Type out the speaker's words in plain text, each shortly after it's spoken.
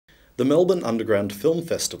The Melbourne Underground Film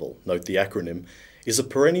Festival, note the acronym, is a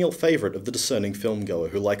perennial favourite of the discerning filmgoer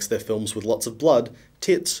who likes their films with lots of blood,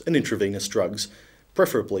 tits and intravenous drugs,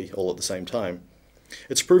 preferably all at the same time.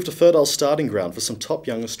 It's proved a fertile starting ground for some top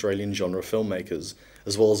young Australian genre filmmakers,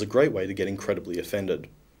 as well as a great way to get incredibly offended.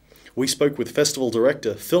 We spoke with festival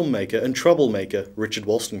director, filmmaker and troublemaker Richard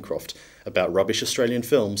Wolstencroft about rubbish Australian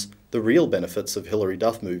films, the real benefits of Hilary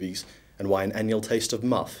Duff movies, and why an annual taste of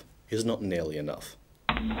muff is not nearly enough.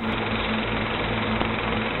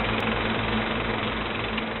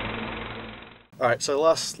 Alright, so the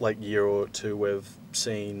last year or two we've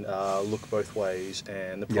seen Look Both Ways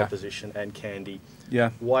and The Proposition and Candy. Yeah.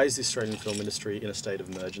 Why is the Australian film industry in a state of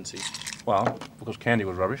emergency? Well, because Candy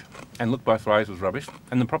was rubbish, and Look Both Ways was rubbish,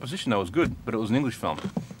 and The Proposition, though, was good, but it was an English film.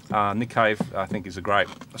 Nick Cave, I think, is a great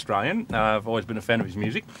Australian. I've always been a fan of his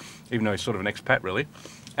music, even though he's sort of an expat, really.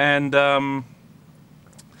 And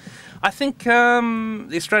I think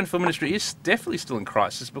the Australian film industry is definitely still in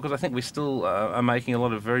crisis, because I think we still are making a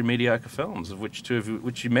lot of very mediocre films, of which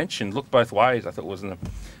which you mentioned. Look Both Ways, I thought was an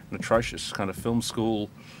atrocious kind of film school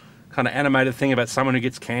kind of animated thing about someone who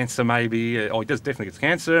gets cancer, maybe. He definitely gets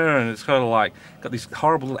cancer, and it's kind of like got these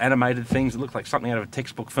horrible little animated things that look like something out of a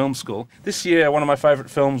textbook film school. This year, one of my favourite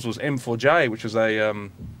films was M4J, which was a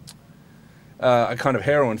kind of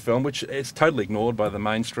heroin film, which it's totally ignored by the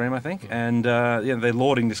mainstream, I think. And they're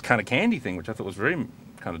lauding this kind of Candy thing, which I thought was very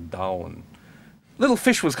kind of dull. And Little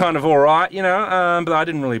Fish was kind of all right, but I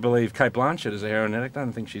didn't really believe Cate Blanchett as a heroin addict. I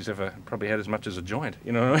don't think she's ever probably had as much as a joint,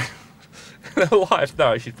 you know what I mean? Life,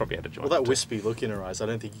 no, she's probably had a joint. Well, that wispy look in her eyes, I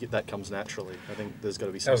don't think that comes naturally. I think there's got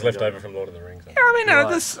to be something. That was left over from Lord of the Rings. Yeah, I mean,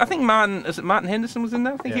 I think Martin Henderson was in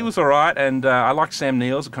that. I think he was all right, and I like Sam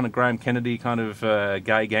Neill's, a kind of Graham Kennedy kind of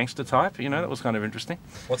gay gangster type. That was kind of interesting.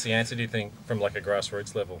 What's the answer, do you think, from like a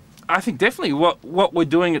grassroots level? I think definitely what we're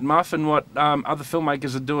doing at Muff and what other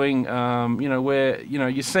filmmakers are doing. Where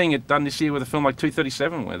you're seeing it done this year with a film like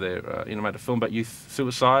 237, where they made a film about youth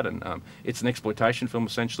suicide, and it's an exploitation film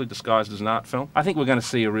essentially disguised as an art film. I think we're going to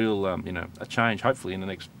see a real, a change, hopefully, in the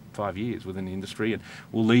next 5 years within the industry, and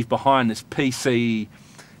we'll leave behind this PC,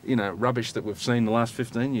 rubbish that we've seen the last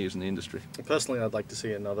 15 years in the industry. Personally, I'd like to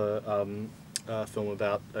see another film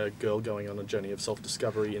about a girl going on a journey of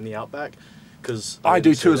self-discovery in the outback. I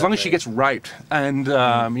do too, as long as she gets raped, and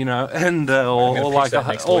or like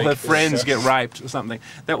all her friends get raped or something.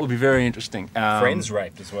 That would be very interesting. Friends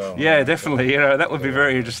raped as well. Yeah, definitely. That would be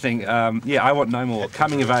very interesting. I want no more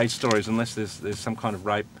coming of age stories unless there's some kind of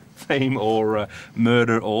rape theme or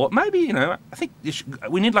murder, or maybe I think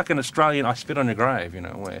we need like an Australian I Spit on Your Grave,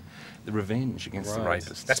 where the revenge against the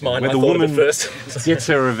rapist. That's mine. Where I the woman first. gets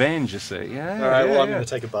her revenge, you see. Yeah. All right. Well, I'm going to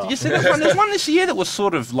take a bath. Did you see that one? There's one this year that was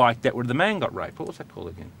sort of like that, where the man got raped. What was that called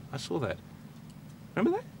again? I saw that.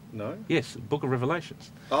 Remember that? No. Yes, Book of Revelations.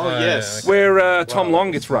 Oh, yes. Okay. Where Tom Long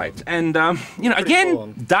gets raped. And,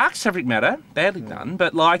 again, dark subject matter, badly done,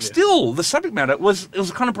 but, still, the subject matter was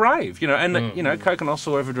kind of brave, and, Coke and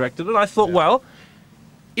also whoever directed it. I thought, well,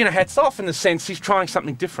 hats off in the sense he's trying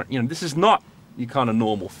something different. This is not your kind of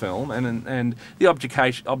normal film, and the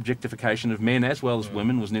objectification of men as well as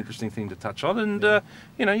women was an interesting thing to touch on, and,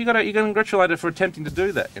 you got to congratulate her for attempting to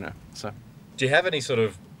do that, so. Do you have any sort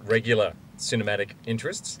of regular cinematic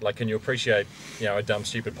interests? Like, can you appreciate, a dumb,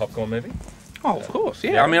 stupid popcorn movie? Oh, of course,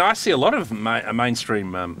 yeah. I mean, I see a lot of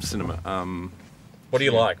mainstream cinema. What do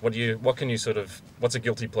you like? What can you sort of? What's a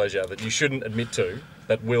guilty pleasure that you shouldn't admit to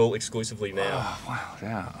that will exclusively now? Oh, wow,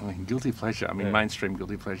 yeah. I mean, guilty pleasure. I mean, mainstream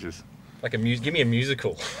guilty pleasures. Like give me a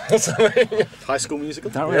musical or something. High School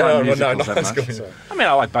Musical? Don't really like musicals not that High School much. Musical. I mean,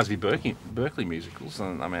 I like Busby Berkeley musicals,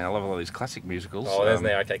 and I mean, I love all these classic musicals. Oh, there's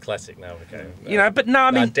okay, classic. No, okay. But no,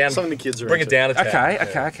 I mean, down, something the kids are bring into. It down a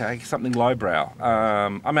tad. Okay, something lowbrow. I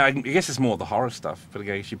mean, I guess it's more the horror stuff, but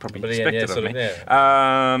again, you probably expect it of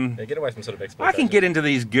me. Get away from sort of exploitation. I can get into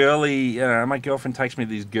these girly. My girlfriend takes me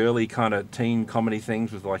to these girly kind of teen comedy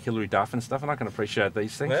things with like Hilary Duff and stuff, and I can appreciate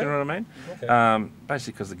these things. You know what I mean? Okay.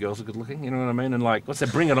 Basically, because the girls are good looking. You know what I mean? And like, what's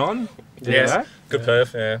that? Bring It On. Yes. Good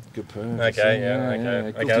perf. Yeah. Good perf.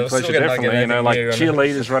 Okay. Okay. Guilty pleasure, definitely. Like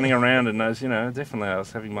cheerleaders running around and those. Definitely. I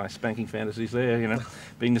was having my spanking fantasies there.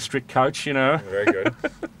 Being the strict coach. Very good.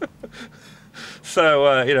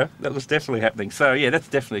 So that was definitely happening. So yeah, that's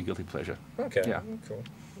definitely a guilty pleasure. Okay. Yeah. Cool.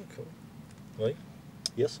 Lee?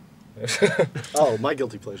 Yes. Oh, my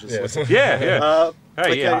guilty pleasures. Yeah. Yeah.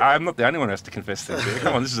 Hey, okay. yeah, I'm not the only one who has to confess things here.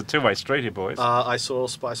 Come on, this is a two-way street here, boys. I saw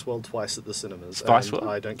Spice World twice at the cinemas. Spice and World?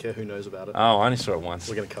 I don't care who knows about it. Oh, I only saw it once.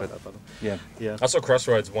 We're going to cut that, brother. Yeah. Yeah. I saw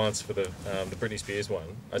Crossroads once for the Britney Spears one.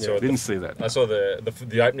 I saw Didn't see that. I saw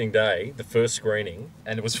the opening day, the first screening,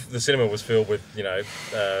 and the cinema was filled with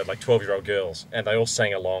like 12-year-old girls, and they all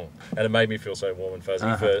sang along, and it made me feel so warm and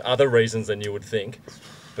fuzzy for other reasons than you would think.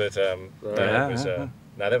 But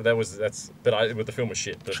but the film was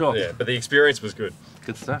shit. But, Sure. Yeah, but the experience was good.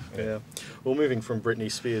 Good stuff. Yeah. Well, moving from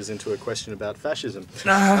Britney Spears into a question about fascism.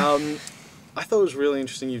 I thought it was really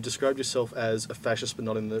interesting. You've described yourself as a fascist, but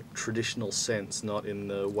not in the traditional sense, not in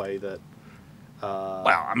the way that... Well,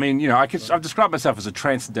 I mean, I've described myself as a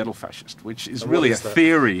transcendental fascist, which is And really what a is that?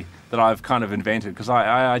 theory that I've kind of invented, because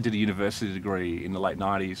I did a university degree in the late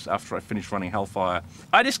 90s after I finished running Hellfire.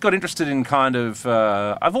 I just got interested in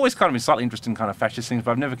I've always kind of been slightly interested in kind of fascist things,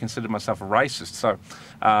 but I've never considered myself a racist. So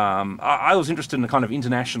I was interested in the kind of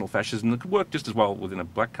international fascism that could work just as well within a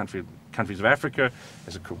black countries of Africa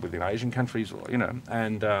as it could within Asian countries,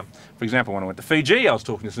 And for example, when I went to Fiji, I was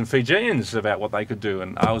talking to some Fijians about what they could do,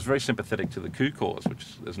 and I was very sympathetic to the coup cause,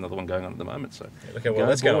 which there's another one going on at the moment. So Okay, well,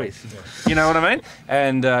 let's go. boys. You know what I mean?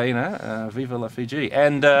 And Viva la Fiji.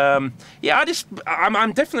 And I'm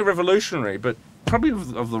definitely revolutionary, but probably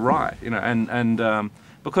of the right,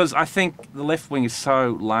 because I think the left wing is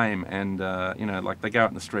so lame, and like they go out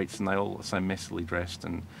in the streets and they all are so messily dressed,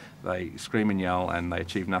 and they scream and yell, and they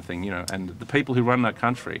achieve nothing, and the people who run that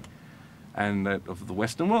country and of the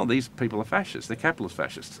Western world, these people are fascists. They're capitalist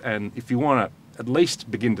fascists, and if you want to at least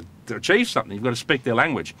begin to achieve something, you've got to speak their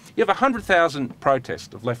language. You have 100,000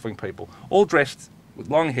 protests of left-wing people, all dressed with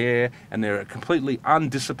long hair, and they're a completely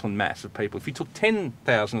undisciplined mass of people. If you took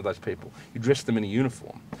 10,000 of those people, you dressed them in a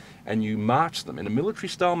uniform, and you marched them in a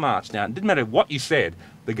military-style march. Now, it didn't matter what you said,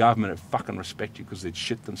 the government would fucking respect you because they'd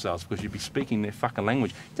shit themselves, because you'd be speaking their fucking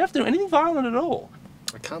language. You don't have to do anything violent at all.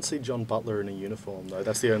 I can't see John Butler in a uniform, though.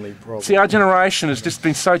 That's the only problem. See, our generation has just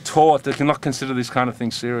been so taught that cannot consider this kind of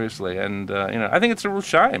thing seriously, and I think it's a real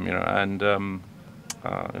shame, and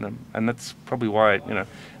that's probably why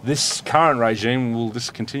this current regime will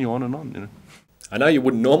just continue on and on. I know you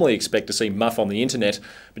wouldn't normally expect to see muff on the internet,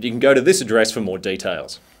 but you can go to this address for more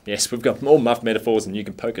details. Yes, we've got more muff metaphors than you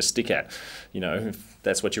can poke a stick at, if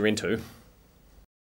that's what you're into.